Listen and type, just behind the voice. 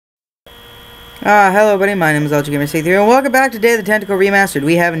Hello everybody, my name is LGGamer63 and welcome back to Day of the Tentacle Remastered.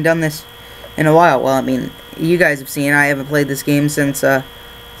 We haven't done this in a while. Well, I mean, you guys have seen I haven't played this game since the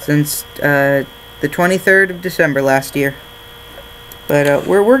 23rd of December last year. But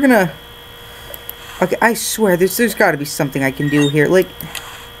we're gonna... Okay, I swear, there's gotta be something I can do here. Like...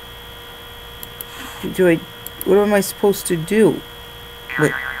 What am I supposed to do?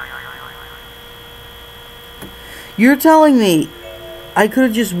 Wait. You're telling me I could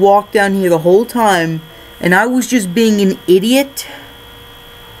have just walked down here the whole time, and I was just being an idiot?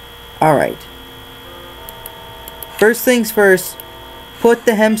 Alright. First things first, put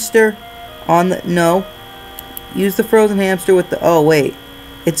the hamster on the... No. Use the frozen hamster with the... Oh, wait.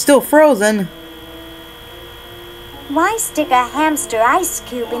 It's still frozen. Why stick a hamster ice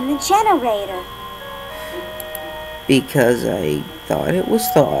cube in the generator? Because I thought it was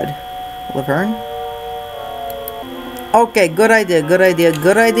thawed. Laverne? Okay, good idea, good idea,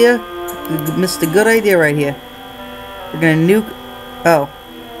 good idea. You missed a good idea right here. We're gonna nuke... Oh.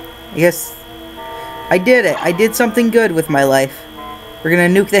 I guess... I did it. I did something good with my life. We're gonna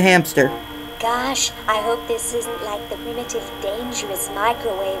nuke the hamster. Gosh, I hope this isn't like the primitive, dangerous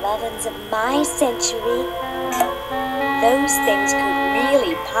microwave ovens of my century. Those things could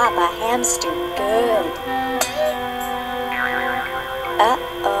really pop a hamster good.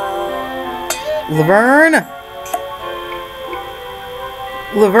 Uh-oh. Laverne!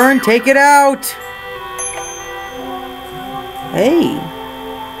 Laverne, take it out! Hey,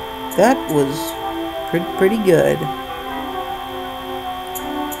 that was pretty good.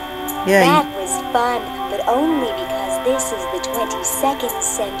 Yeah. That was fun, but only because this is the 22nd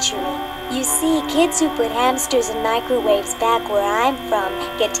century. You see, kids who put hamsters in microwaves back where I'm from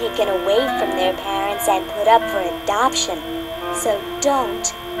get taken away from their parents and put up for adoption. So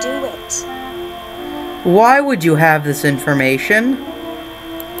don't do it. Why would you have this information?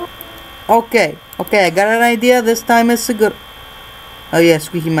 Okay, I got an idea. This time it's a good... Oh yeah,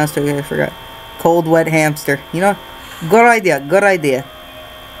 squeaky monster, okay, I forgot. Cold, wet hamster. You know, good idea, good idea.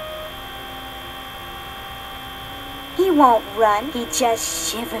 He won't run, he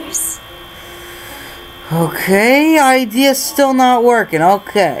just shivers. Okay, idea's still not working,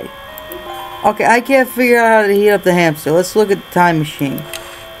 okay. Okay, I can't figure out how to heat up the hamster. Let's look at the time machine.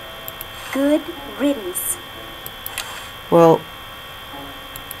 Good riddance. Well...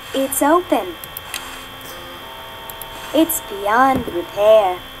 It's open. It's beyond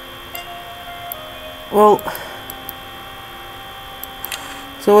repair. Well...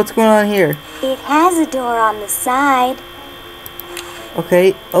 So what's going on here? It has a door on the side.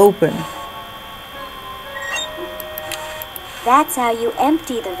 Okay, open. That's how you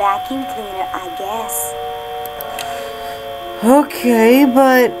empty the vacuum cleaner, I guess. Okay,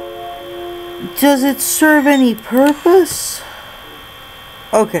 but... does it serve any purpose?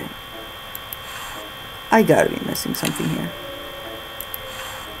 Okay. I gotta be missing something here.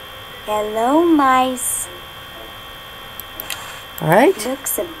 Hello, mice. Alright.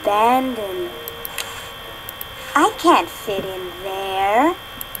 Looks abandoned. I can't fit in there.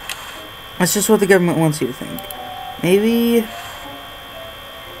 That's just what the government wants you to think. Maybe...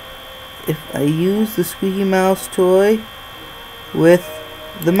 if I use the squeaky mouse toy with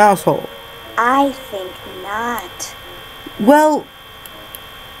the mouse hole. I think not. Well...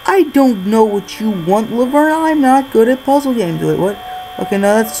 I don't know what you want, Laverne. I'm not good at puzzle games. Wait, what? Okay,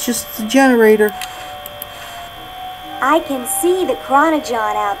 no, that's just the generator. I can see the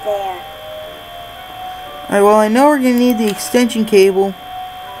chronogon out there. Alright, well, I know we're going to need the extension cable.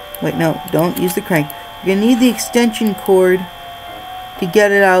 Wait, no, don't use the crank. We're going to need the extension cord to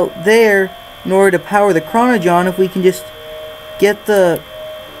get it out there in order to power the chronogon. If we can just get the...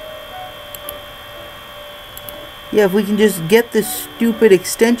 Yeah, if we can just get this stupid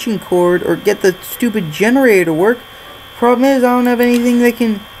extension cord or get the stupid generator to work. Problem is, I don't have anything that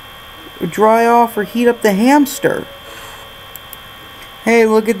can dry off or heat up the hamster. Hey,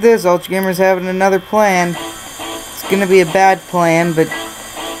 look at this. Ultragamers having another plan. It's gonna be a bad plan, but...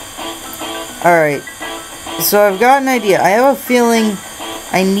 Alright. So I've got an idea. I have a feeling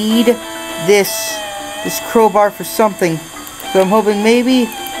I need this crowbar for something. So I'm hoping maybe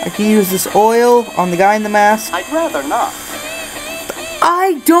I can use this oil on the guy in the mask. I'd rather not.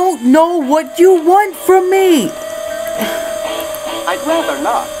 I don't know what you want from me! I'd rather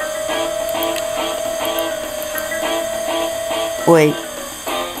not. Wait.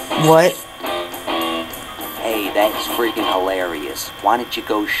 What? Hey, that's freaking hilarious. Why don't you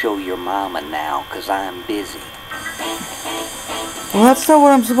go show your mama now, 'cause I'm busy. Well, that's not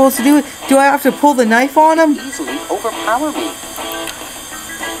what I'm supposed to do. Do I have to pull the knife on him? Easily overpower me.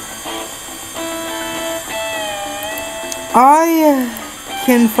 I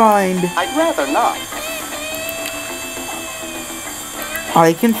can find... I'd rather not.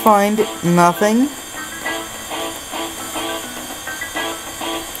 I can find nothing.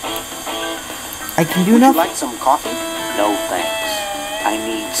 I can do Would you nothing. like some coffee? No thanks. I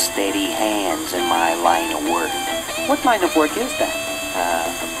need steady hands in my line of work. What line of work is that?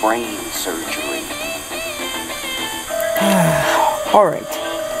 Brain surgery. Alright.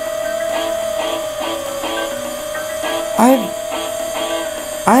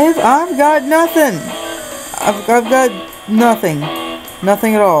 I've got nothing. I've got nothing.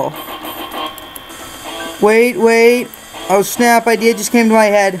 Nothing at all. Wait. Oh snap, idea just came to my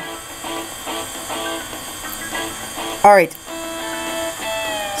head. Alright.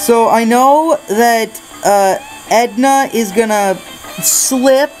 So I know that Edna is gonna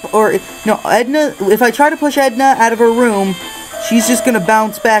slip, or no, Edna, if I try to push Edna out of her room, she's just gonna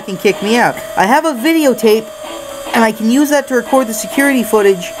bounce back and kick me out. I have a videotape, and I can use that to record the security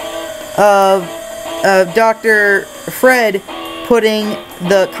footage of Dr. Fred putting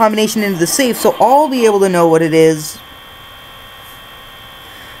the combination into the safe, so I'll be able to know what it is.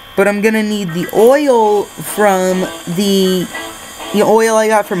 But I'm gonna need the oil from the oil I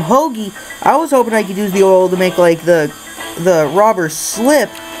got from Hoagie. I was hoping I could use the oil to make like the robber slip,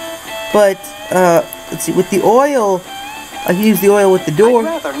 but let's see, with the oil I can use the oil with the door.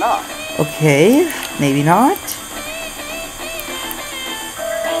 I'd rather not. Okay, maybe not.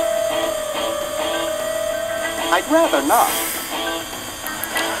 I'd rather not.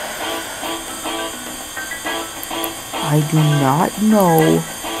 I do not know.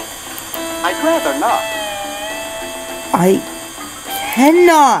 I'd rather not. I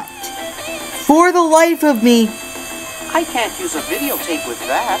cannot, for the life of me, I can't use a videotape with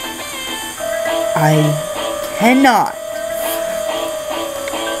that. I cannot,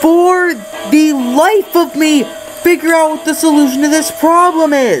 for the life of me, figure out what the solution to this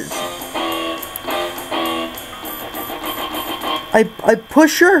problem is. I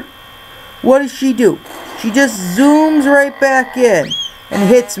push her. What does she do? She just zooms right back in and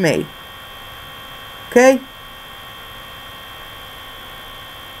hits me. Okay?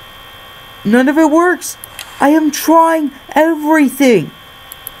 None of it works. I am trying everything.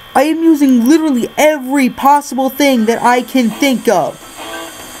 I am using literally every possible thing that I can think of.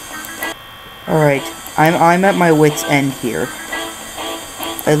 Alright, I'm at my wit's end here.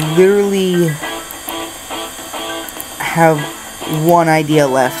 I literally have one idea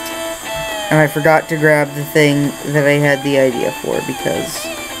left. And I forgot to grab the thing that I had the idea for because...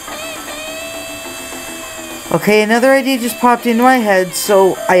 Okay, another idea just popped into my head,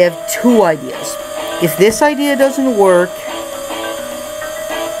 so I have two ideas. If this idea doesn't work,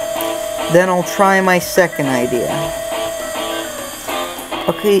 then I'll try my second idea.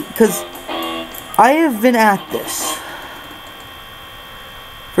 Okay, because I have been at this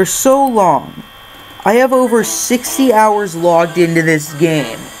for so long. I have over 60 hours logged into this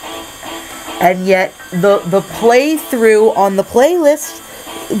game. And yet, the playthrough on the playlist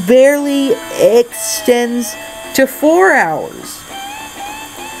barely extends to 4 hours.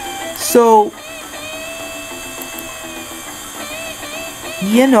 So,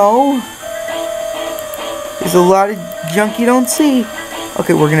 you know, there's a lot of junk you don't see.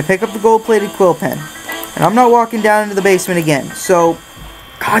 Okay, we're gonna pick up the gold-plated quill pen. And I'm not walking down into the basement again. So,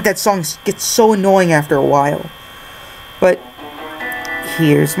 God, that song gets so annoying after a while. But,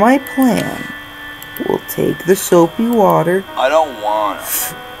 here's my plan. We'll take the soapy water. I don't wanna.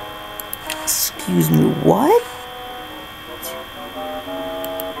 Excuse me, what?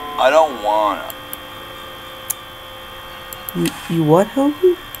 I don't wanna. You what,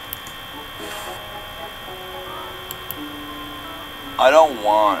 Hoagie? I don't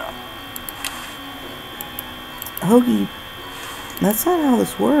wanna. Hoagie, that's not how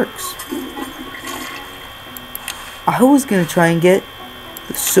this works. I was gonna try and get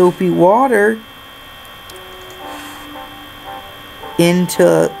the soapy water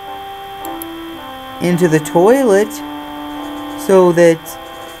into the toilet so that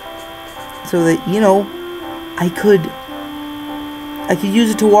you know I could use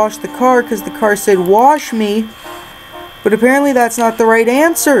it to wash the car because the car said wash me, but apparently that's not the right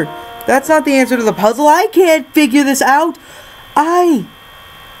answer. That's not the answer to the puzzle. I can't figure this out. I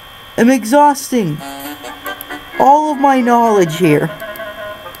am exhausting all of my knowledge here.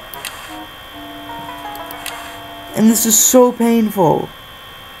 And this is so painful.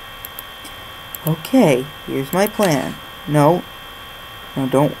 Okay, here's my plan. No,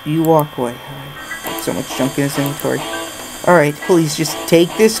 don't you walk away. Got so much junk in this inventory. Alright, please just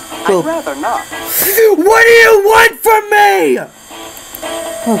take this quilt. I'd rather not. What do you want from me?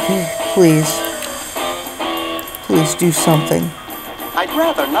 Okay, please. Please do something. I'd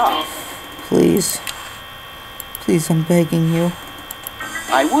rather not. Please. Please, I'm begging you.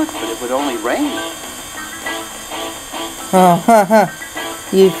 I would, but it would only rain. Oh, ha.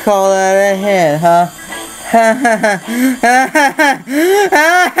 You'd call that a hit, huh?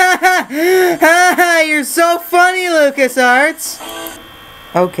 You're so funny, LucasArts!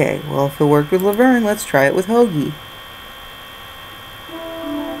 Okay, well, if it worked with Laverne, let's try it with Hoagie.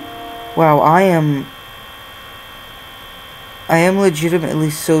 Wow, I am legitimately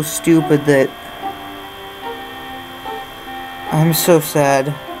so stupid that I'm so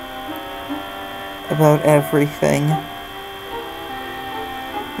sad about everything.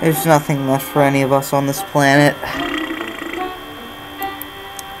 There's nothing left for any of us on this planet.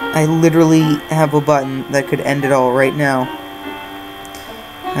 I literally have a button that could end it all right now.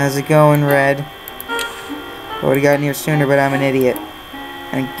 How's it going, Red? I would've gotten here sooner, but I'm an idiot.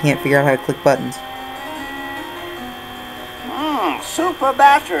 I can't figure out how to click buttons. Super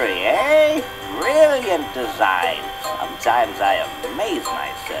battery, eh? Brilliant design. Sometimes I amaze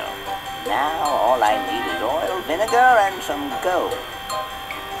myself. Now all I need is oil, vinegar, and some gold.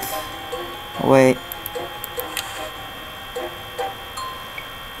 Wait.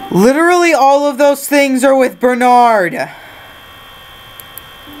 Literally all of those things are with Bernard.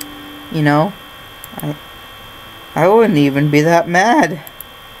 You know, I wouldn't even be that mad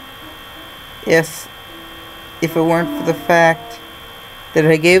if it weren't for the fact that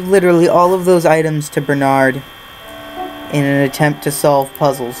I gave literally all of those items to Bernard in an attempt to solve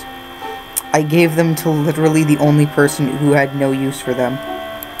puzzles. I gave them to literally the only person who had no use for them.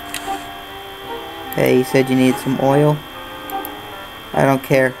 Hey, you said you need some oil? I don't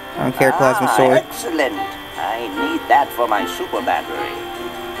care. I don't care, Plasma Sword. Excellent. I need that for my super battery.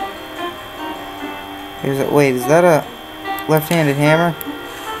 Wait, is that a left-handed hammer?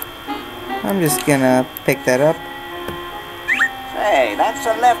 I'm just gonna pick that up. Hey, that's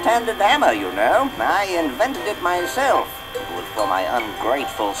a left-handed hammer, you know. I invented it myself. It was for my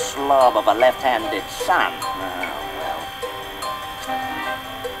ungrateful slob of a left-handed son. Oh,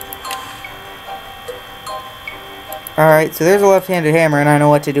 well. Alright, so there's a left-handed hammer, and I know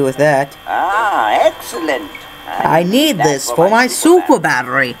what to do with that. Ah, excellent. I need this for my super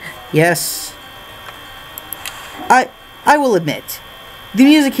battery. Yes. I will admit, the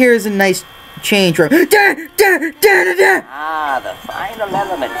music here is a nice change from the final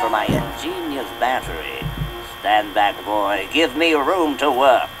element for my ingenious battery. Stand back, boy. Give me room to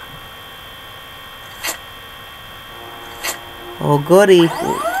work. Oh, goody.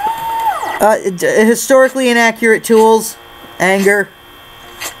 Historically inaccurate tools. Anger.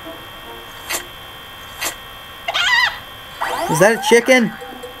 Is that a chicken?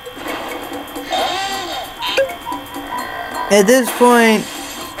 At this point,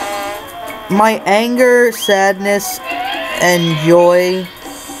 my anger, sadness, and joy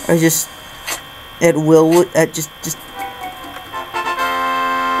are just at will, just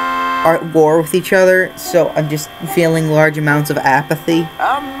are at war with each other, so I'm just feeling large amounts of apathy.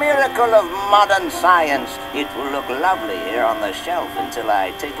 A miracle of modern science. It will look lovely here on the shelf until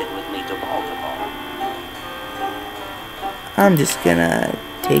I take it with me to Baltimore. I'm just gonna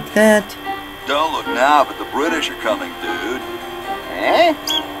take that. Don't look now, but the British are coming, dude. Eh?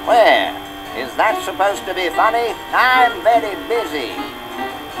 Where? Is that supposed to be funny? I'm very busy.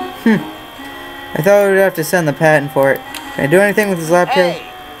 I thought we would have to send the patent for it. Can I do anything with this lab coat?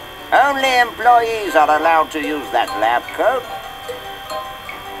 Hey! Only employees are allowed to use that lab coat.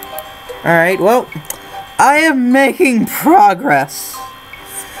 Alright, well, I am making progress.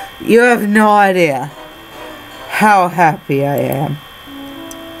 You have no idea how happy I am.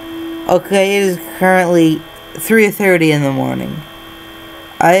 Okay, it is currently 3:30 in the morning.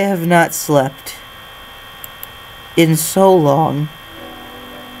 I have not slept in so long.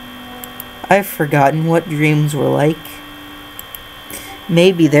 I've forgotten what dreams were like.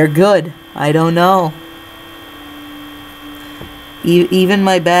 Maybe they're good. I don't know. Even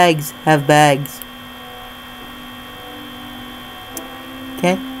my bags have bags.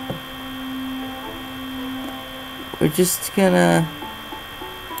 Okay? We're just gonna...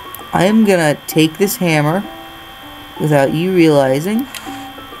 I'm gonna take this hammer without you realizing.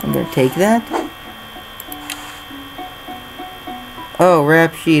 I'm gonna take that. Oh,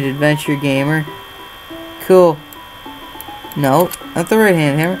 rap sheet, adventure gamer. Cool. No, not the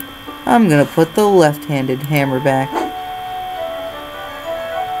right-handed hammer. I'm gonna put the left-handed hammer back.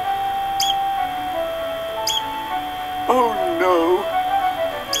 Oh no!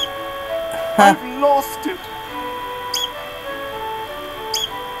 Huh. I've lost it!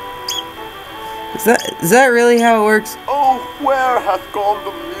 Is that really how it works? Oh, where hath gone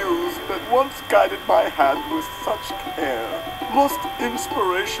the muse that once guided my hand with such care. Must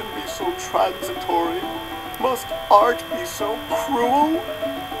inspiration be so transitory? Must art be so cruel?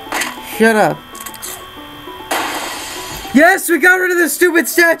 Shut up. Yes, we got rid of the stupid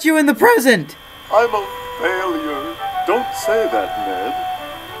statue in the present! I'm a failure. Don't say that, Ned.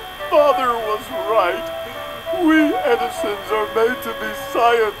 Father was right. We Edisons are made to be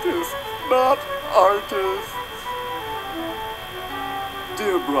scientists, not artists.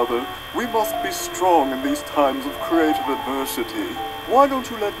 Dear brother, we must be strong in these times of creative adversity. Why don't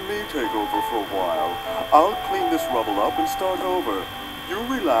you let me take over for a while? I'll clean this rubble up and start over. You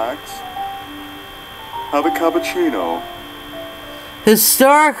relax. Have a cappuccino.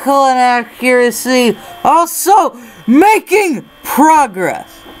 Historical inaccuracy, also making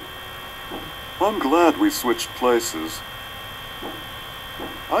progress. I'm glad we switched places.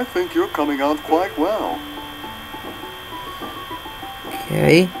 I think you're coming out quite well.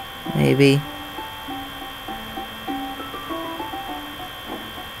 Okay, maybe.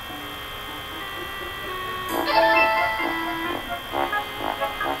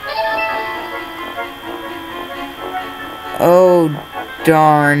 Oh,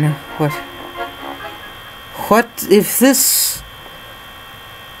 darn. What if this...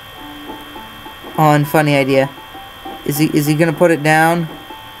 Oh, funny idea. Is he gonna put it down?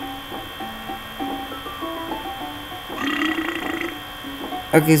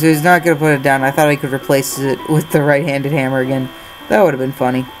 Okay, so he's not gonna put it down. I thought I could replace it with the right-handed hammer again. That would have been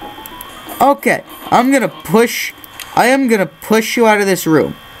funny. Okay, I am gonna push you out of this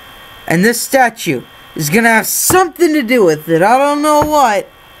room. And this statue is gonna have something to do with it. I don't know what.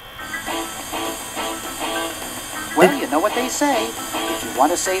 Well, you know what they say. If you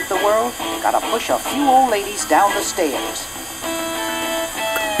want to save the world, you gotta push a few old ladies down the stairs.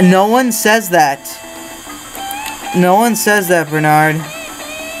 No one says that. No one says that, Bernard.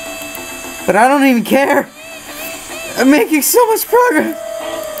 But I don't even care. I'm making so much progress.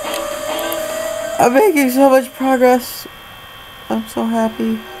 I'm making so much progress. I'm so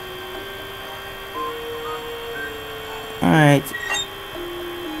happy. Alright.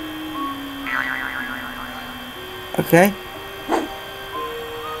 Okay.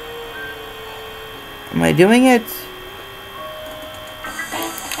 Am I doing it?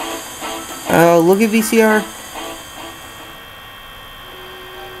 Oh, look at VCR.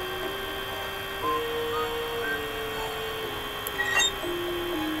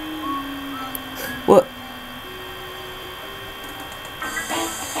 What?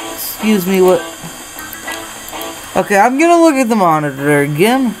 Excuse me, what? Okay, I'm gonna look at the monitor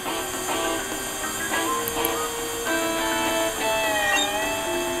again.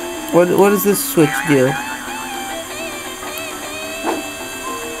 What does this switch do?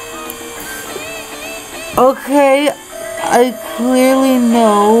 Okay, I clearly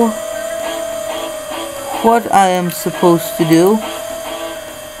know what I am supposed to do.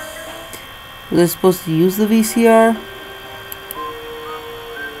 Was I supposed to use the VCR?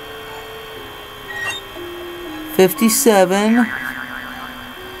 57.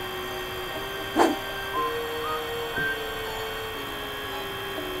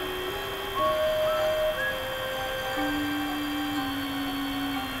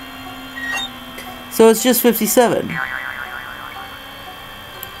 So it's just 57.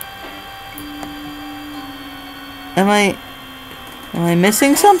 Am I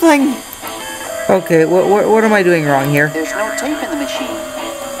missing something? Okay, what am I doing wrong here? There's no tape in the machine.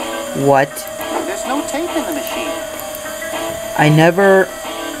 What? There's no tape in the machine. I never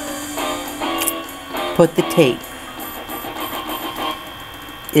put the tape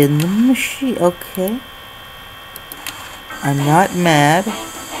in the machine. Okay. I'm not mad.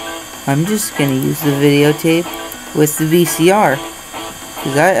 I'm just gonna use the videotape with the VCR.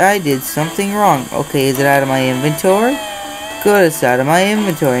 Because I did something wrong. Okay, is it out of my inventory? Good, it's out of my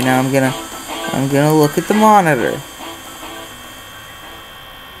inventory. Now I'm gonna look at the monitor.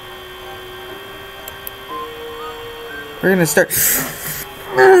 We're gonna start.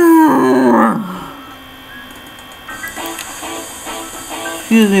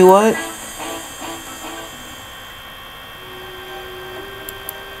 Excuse me, what?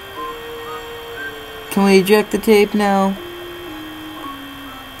 Can we eject the tape now?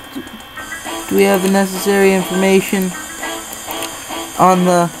 Do we have the necessary information on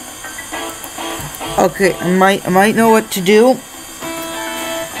the... Okay, I might know what to do.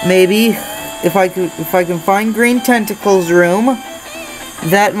 Maybe if I can find Green Tentacle's room,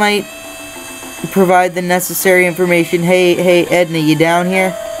 that might provide the necessary information. Hey Edna, you down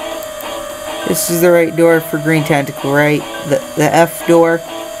here? This is the right door for Green Tentacle, right? The F door.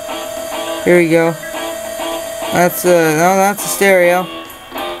 Here we go. That's a stereo.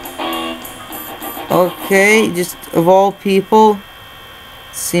 Okay, just of all people,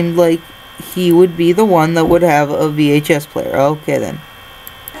 seemed like he would be the one that would have a VHS player. Okay then.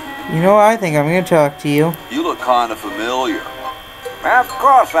 You know what, I think I'm gonna talk to you. You look kind of familiar. Of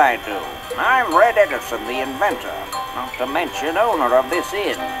course I do. I'm Red Edison, the inventor, not to mention owner of this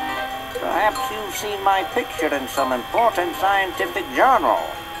inn. Perhaps you've seen my picture in some important scientific journal.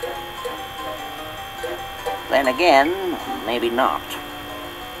 Then again, maybe not.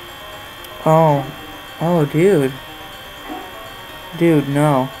 Oh, dude. Dude,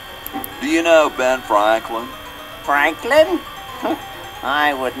 no. Do you know Ben Franklin? Franklin?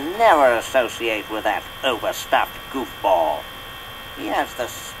 I would never associate with that overstuffed goofball. He has the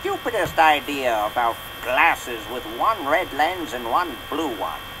stupidest idea about glasses with one red lens and one blue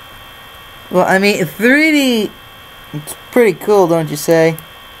one. Well, I mean, 3D, it's pretty cool, don't you say?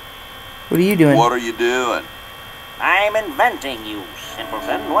 What are you doing? What are you doing? I'm inventing, you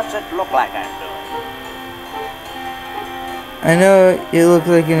simpleton. What's it look like I'm doing? I know it looks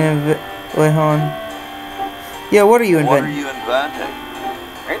like an wait, hold on. Yeah, what are you inventing? What are you inventing?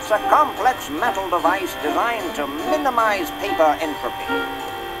 It's a complex metal device designed to minimize paper entropy.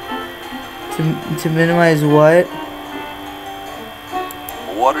 To minimize what?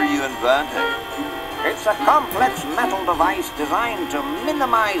 What are you inventing? It's a complex metal device designed to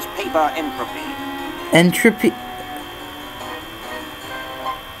minimize paper entropy. Entropy?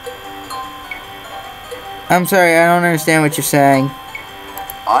 I'm sorry, I don't understand what you're saying.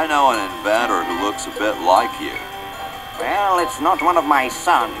 I know an inventor who looks a bit like you. Well, it's not one of my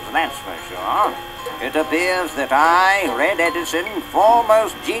sons, that's for sure. It appears that I, Red Edison,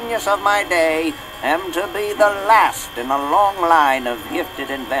 foremost genius of my day, am to be the last in a long line of gifted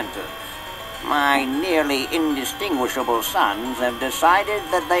inventors. My nearly indistinguishable sons have decided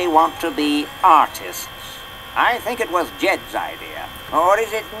that they want to be artists. I think it was Jed's idea. Or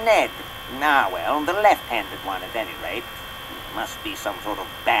is it Ned? Ah, well, the left-handed one at any rate. Must be some sort of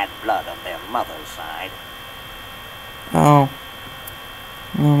bad blood on their mother's side. Oh.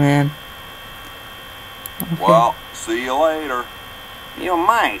 Oh, man. Okay. Well, see you later. You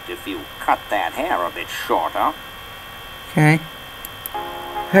might if you cut that hair a bit shorter. Okay.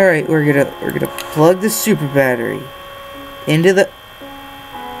 Alright, we're gonna plug the super battery into the...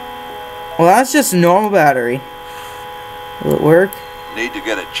 Well, that's just a normal battery. Will it work? Need to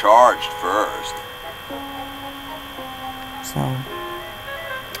get it charged first.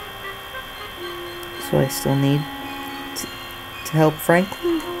 So I still need to help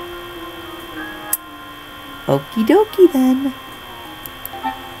Franklin? Okie dokie then.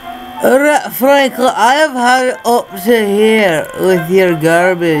 Alright, Franklin, I have had it up to here with your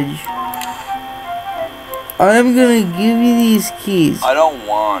garbage. I'm gonna give you these keys. I don't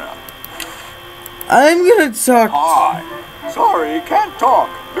wanna. I'm gonna talk. Hi. Sorry, can't talk.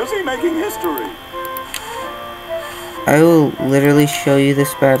 Busy making history. I will literally show you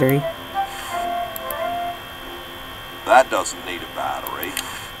this battery. That doesn't need a battery.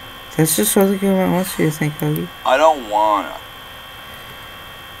 That's just what the government wants you to think, Huggy. I don't wanna.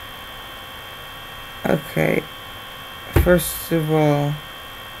 Okay. First of all,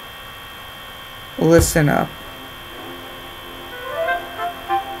 listen up.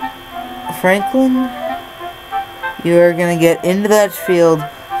 Franklin, you are gonna get into that field.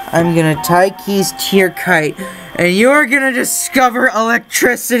 I'm gonna tie keys to your kite, and you're gonna discover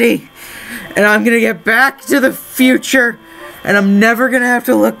electricity. And I'm gonna get back to the future, and I'm never gonna have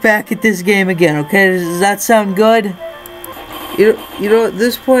to look back at this game again, okay? Does that sound good? You know, at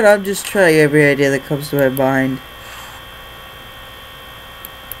this point, I'm just trying every idea that comes to my mind.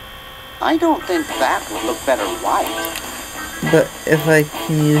 I don't think that would look better white. But if I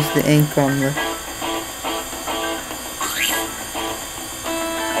can use the ink on the...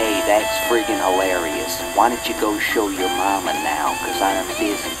 Hey, that's friggin' hilarious. Why don't you go show your mama now, 'cause I'm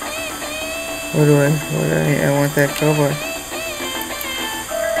busy. What do I want that crowbar.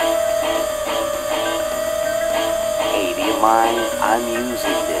 Hey, do you mind? I'm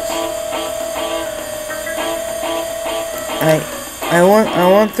using this. I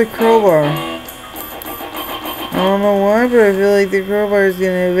want the crowbar. I don't know why, but I feel like the crowbar is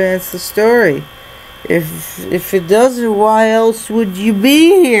gonna advance the story. If it doesn't, why else would you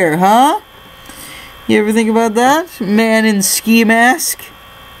be here, huh? You ever think about that? Man in ski mask?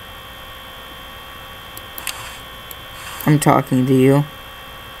 I'm talking to you.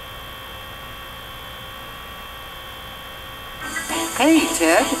 Hey,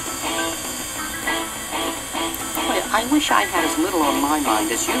 Ted. Boy, I wish I had as little on my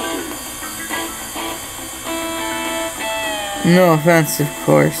mind as you do. No offense, of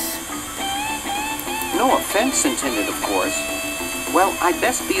course. No offense intended, of course. Well, I'd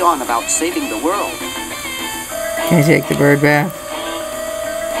best be on about saving the world. Can I take the bird bath?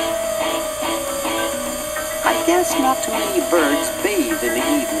 I guess not too many birds bathe in the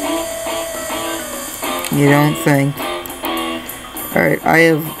evening. You don't think? Alright, I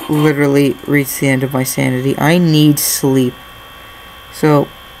have literally reached the end of my sanity. I need sleep. So,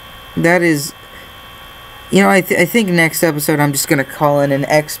 that is... You know, I think next episode I'm just gonna call in an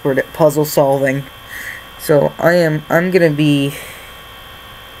expert at puzzle solving. So, I'm gonna be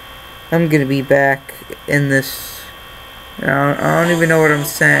back in this... I don't even know what I'm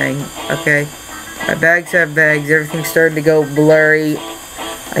saying, okay? My bags have bags, everything's starting to go blurry.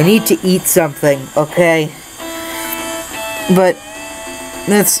 I need to eat something, okay? But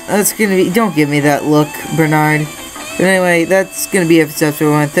that's gonna be, don't give me that look, Bernard. But anyway, that's gonna be episode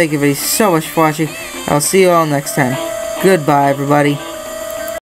 1. Thank you everybody so much for watching. I'll see you all next time. Goodbye, everybody.